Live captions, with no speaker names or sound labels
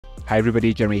Hi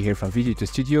everybody, Jeremy here from Davinci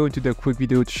Studio, and today a quick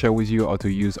video to share with you how to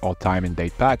use our time and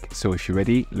date pack. So if you're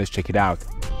ready, let's check it out.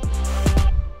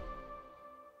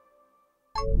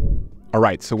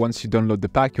 Alright, so once you download the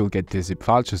pack, you'll get this zip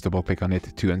file. Just double click on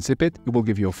it to unzip it. It will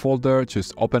give you a folder,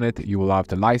 just open it. You will have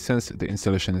the license, the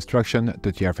installation instruction,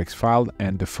 the TFX file,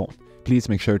 and the font. Please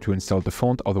make sure to install the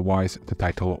font, otherwise the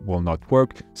title will not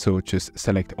work. So just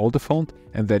select all the font,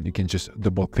 and then you can just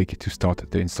double click to start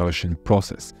the installation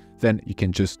process. Then you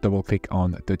can just double click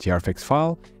on the TFX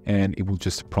file and it will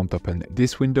just prompt open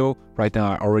this window. Right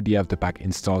now I already have the pack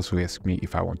installed, so ask me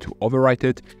if I want to overwrite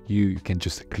it. You can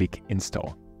just click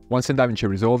install. Once in Davinci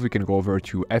Resolve, you can go over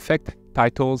to Effect,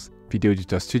 Titles, Video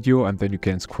Editor Studio, and then you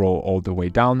can scroll all the way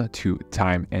down to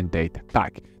Time and Date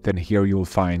Pack. Then here you will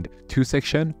find two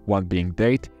sections, one being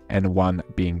Date and one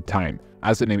being Time.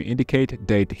 As the name indicates,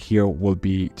 date here will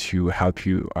be to help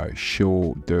you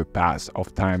show the pass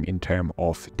of time in terms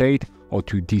of date or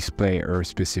to display a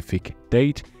specific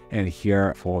date. And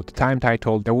here for the time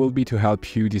title, that will be to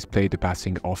help you display the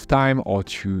passing of time or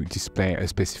to display a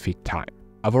specific time.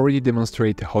 I've already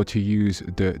demonstrated how to use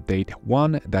the date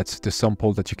one. That's the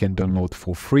sample that you can download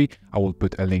for free. I will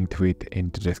put a link to it in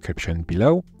the description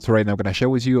below. So right now I'm going to share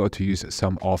with you how to use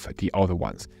some of the other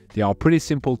ones. They are pretty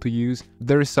simple to use.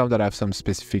 There is some that have some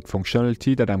specific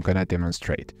functionality that I'm going to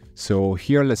demonstrate. So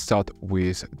here, let's start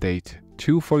with date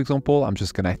 2, for example. I'm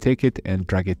just going to take it and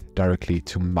drag it directly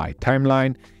to my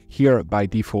timeline. Here by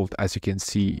default, as you can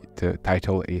see, the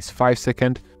title is 5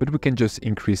 seconds, but we can just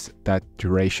increase that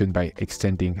duration by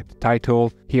extending the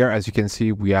title. Here, as you can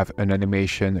see, we have an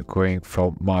animation going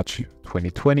from March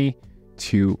 2020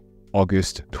 to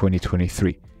August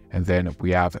 2023. And then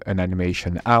we have an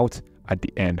animation out at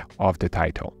the end of the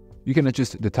title. You can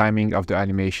adjust the timing of the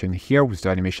animation here with the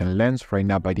animation length. Right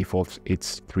now, by default,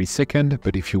 it's 3 seconds,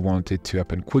 but if you want it to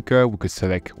happen quicker, we could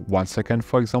select 1 second,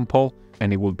 for example,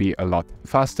 and it will be a lot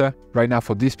faster. Right now,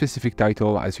 for this specific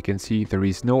title, as you can see, there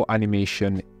is no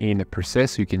animation in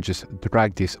process. So you can just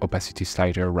drag this opacity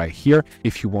slider right here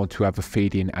if you want to have a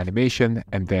fade-in animation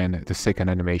and then the second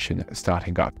animation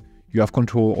starting up. You have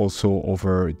control also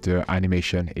over the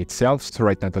animation itself. So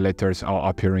right now the letters are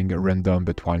appearing random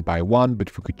but one by one,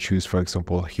 but we could choose, for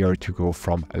example, here to go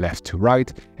from left to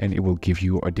right, and it will give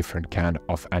you a different kind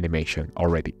of animation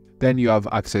already. Then you have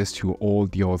access to all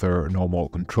the other normal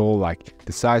control, like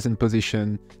the size and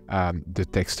position, the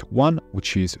text 1,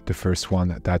 which is the first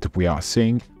one that we are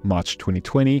seeing, March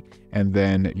 2020, and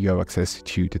then you have access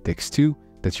to the text 2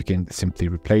 that you can simply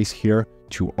replace here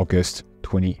to August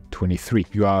 2023.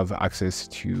 You have access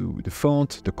to the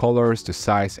font, the colors, the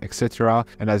size, etc.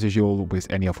 And as usual with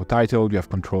any of the title, you have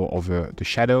control over the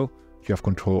shadow, you have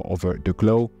control over the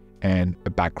glow and a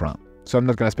background. So I'm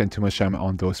not going to spend too much time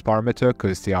on those parameters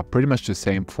because they are pretty much the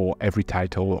same for every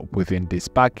title within this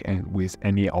pack and with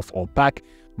any of our pack.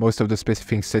 Most of the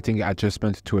specific setting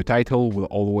adjustment to a title will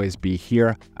always be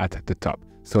here at the top.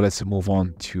 So let's move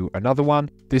on to another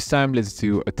one. This time, let's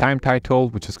do a time title,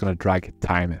 which is going to drag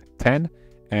time 10.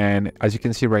 And as you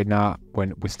can see right now,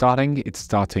 when we're starting, it's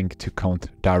starting to count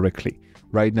directly.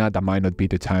 Right now, that might not be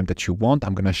the time that you want.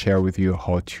 I'm going to share with you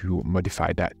how to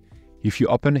modify that. If you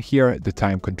open here the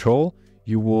time control,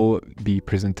 you will be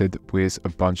presented with a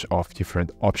bunch of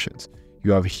different options.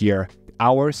 You have here the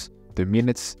hours, the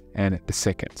minutes, and the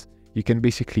seconds. You can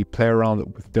basically play around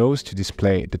with those to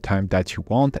display the time that you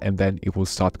want, and then it will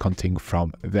start counting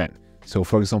from then. So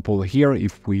for example, here,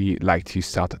 if we like to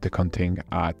start the counting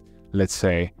at, let's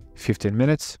say, 15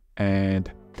 minutes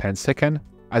and 10 seconds,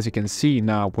 as you can see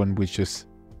now when we're just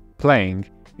playing,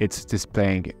 it's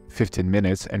displaying 15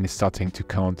 minutes and it's starting to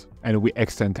count, and we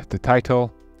extend the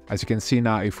title. As you can see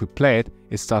now, if we play it,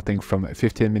 it's starting from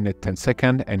 15 minutes, 10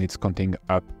 seconds, and it's counting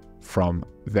up from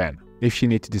then. If you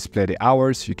need to display the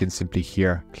hours, you can simply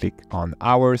here click on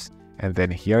hours, and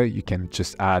then here you can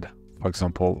just add, for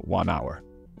example, 1 hour.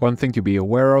 One thing to be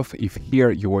aware of, if here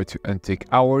you were to untick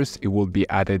hours, it will be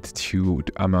added to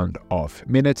the amount of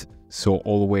minutes. So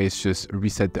always just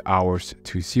reset the hours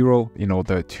to 0 in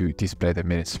order to display the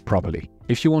minutes properly.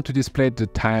 If you want to display the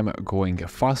time going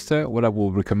faster, what I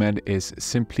will recommend is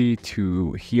simply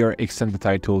to here extend the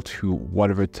title to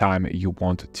whatever time you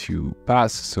want to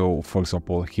pass. So for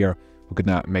example, here we're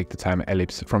gonna make the time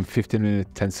ellipse from 15 minutes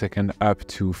 10 seconds up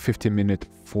to 15 minutes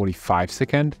 45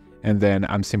 seconds. And then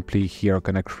I'm simply here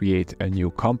gonna create a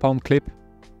new compound clip.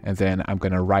 And then I'm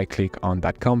gonna right click on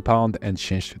that compound and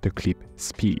change the clip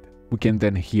speed. We can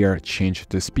then here change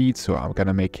the speed. So I'm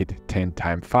gonna make it 10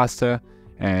 times faster.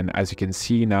 And as you can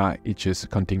see now, it's just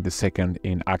counting the second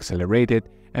in accelerated.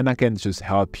 And I can just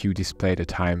help you display the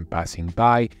time passing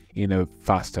by in a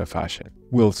faster fashion.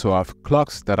 We also have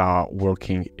clocks that are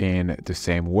working in the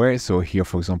same way. So here,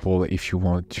 for example, if you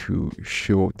want to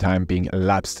show time being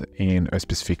elapsed in a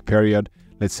specific period,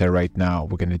 let's say right now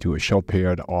we're going to do a short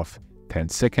period of 10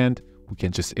 seconds. We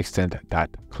can just extend that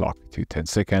clock to 10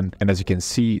 seconds. And as you can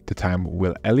see, the time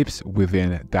will elapse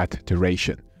within that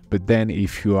duration. But then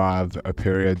if you have a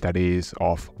period that is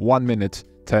of 1 minute,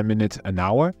 10 minutes, an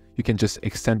hour, you can just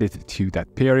extend it to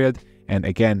that period. And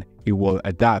again, it will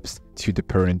adapt to the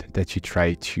period that you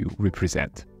try to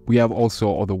represent. We have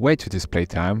also other way to display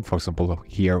time. For example,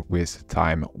 here with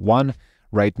time 1,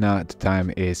 right now the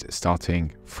time is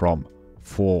starting from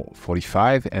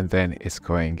 4:45 and then it's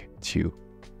going to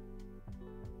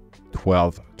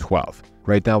 12:12.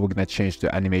 Right now, we're going to change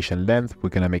the animation length. We're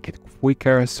going to make it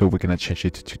quicker. So we're going to change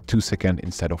it to 2 seconds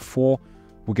instead of 4.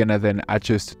 We're going to then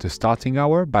adjust the starting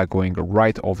hour by going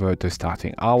right over the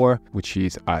starting hour, which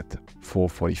is at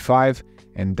 4:45.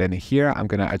 And then here, I'm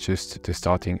going to adjust the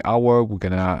starting hour. We're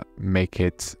going to make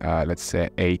it, let's say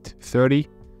 8:30.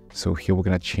 So here we're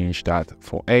going to change that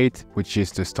for 8, which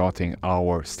is the starting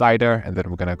hour slider. And then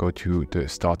we're going to go to the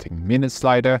starting minute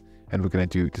slider. And we're going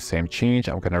to do the same change.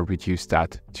 I'm going to reduce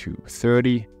that to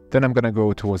 30. Then I'm going to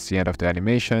go towards the end of the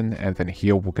animation. And then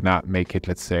here we're going to make it,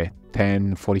 let's say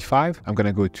 10:45. I'm going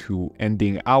to go to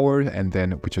ending hour. And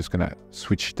then we're just going to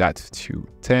switch that to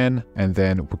 10. And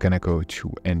then we're going to go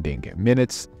to ending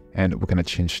minutes. And we're going to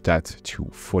change that to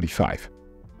 45.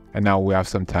 And now we have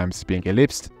some times being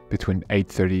elapsed between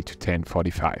 8:30 to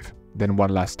 10:45. Then one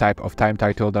last type of time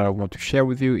title that I want to share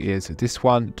with you is this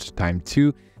one, time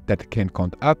 2. That can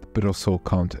count up but also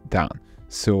count down.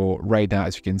 So right now,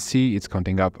 as you can see, it's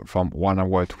counting up from 1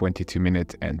 hour 22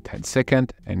 minutes and 10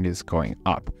 seconds and is going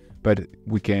up. But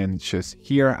we can just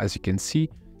here, as you can see,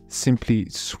 simply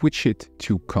switch it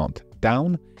to count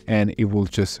down and it will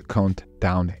just count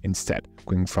down instead,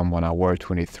 going from 1 hour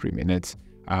 23 minutes,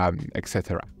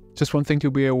 etc. Just one thing to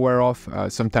be aware of,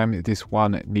 sometimes this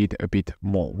one need a bit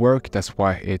more work. That's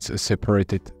why it's a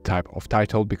separated type of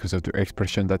title because of the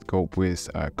expression that go with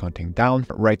counting down.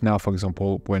 Right now, for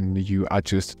example, when you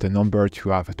adjust the number to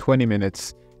have 20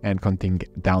 minutes and counting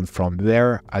down from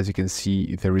there, as you can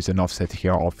see, there is an offset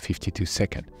here of 52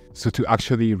 seconds. So to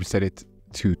actually reset it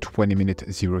to 20 minute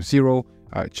 00,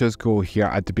 just go here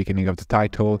at the beginning of the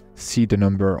title, see the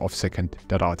number of seconds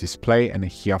that are displayed, and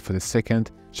here for the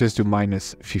second, just do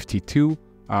minus 52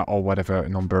 or whatever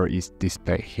number is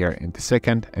displayed here in the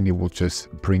second, and it will just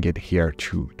bring it here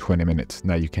to 20 minutes.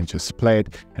 Now you can just play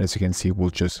it, and as you can see, we'll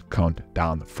just count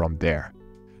down from there.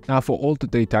 Now for all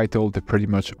today title, they pretty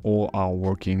much all are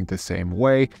working the same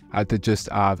way. They just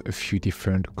have a few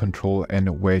different control and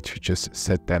a way to just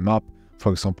set them up.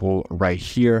 For example, right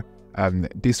here,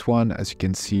 this one, as you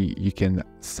can see, you can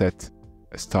set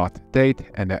a start date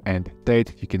and an end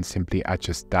date. You can simply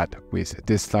adjust that with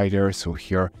this slider. So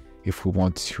here, if we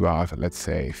want to have, let's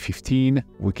say 15,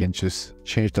 we can just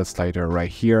change that slider right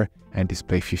here and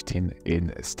display 15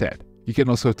 instead. You can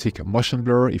also take motion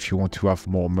blur if you want to have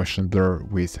more motion blur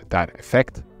with that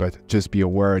effect, but just be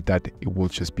aware that it will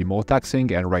just be more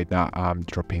taxing. And right now I'm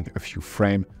dropping a few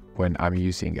frames when I'm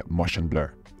using motion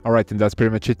blur. All right, and that's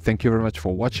pretty much it. Thank you very much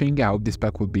for watching. I hope this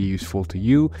pack will be useful to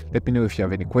you. Let me know if you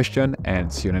have any question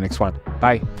and see you in the next one.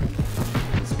 Bye.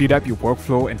 Speed up your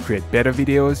workflow and create better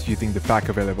videos using the pack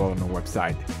available on our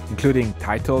website, including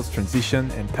titles, transition,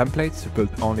 and templates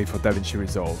built only for Davinci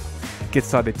Resolve. Get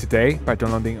started today by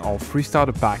downloading our free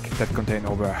starter pack that contains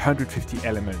over 150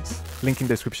 elements. Link in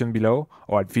the description below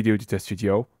or at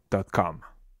videoeditorstudio.com.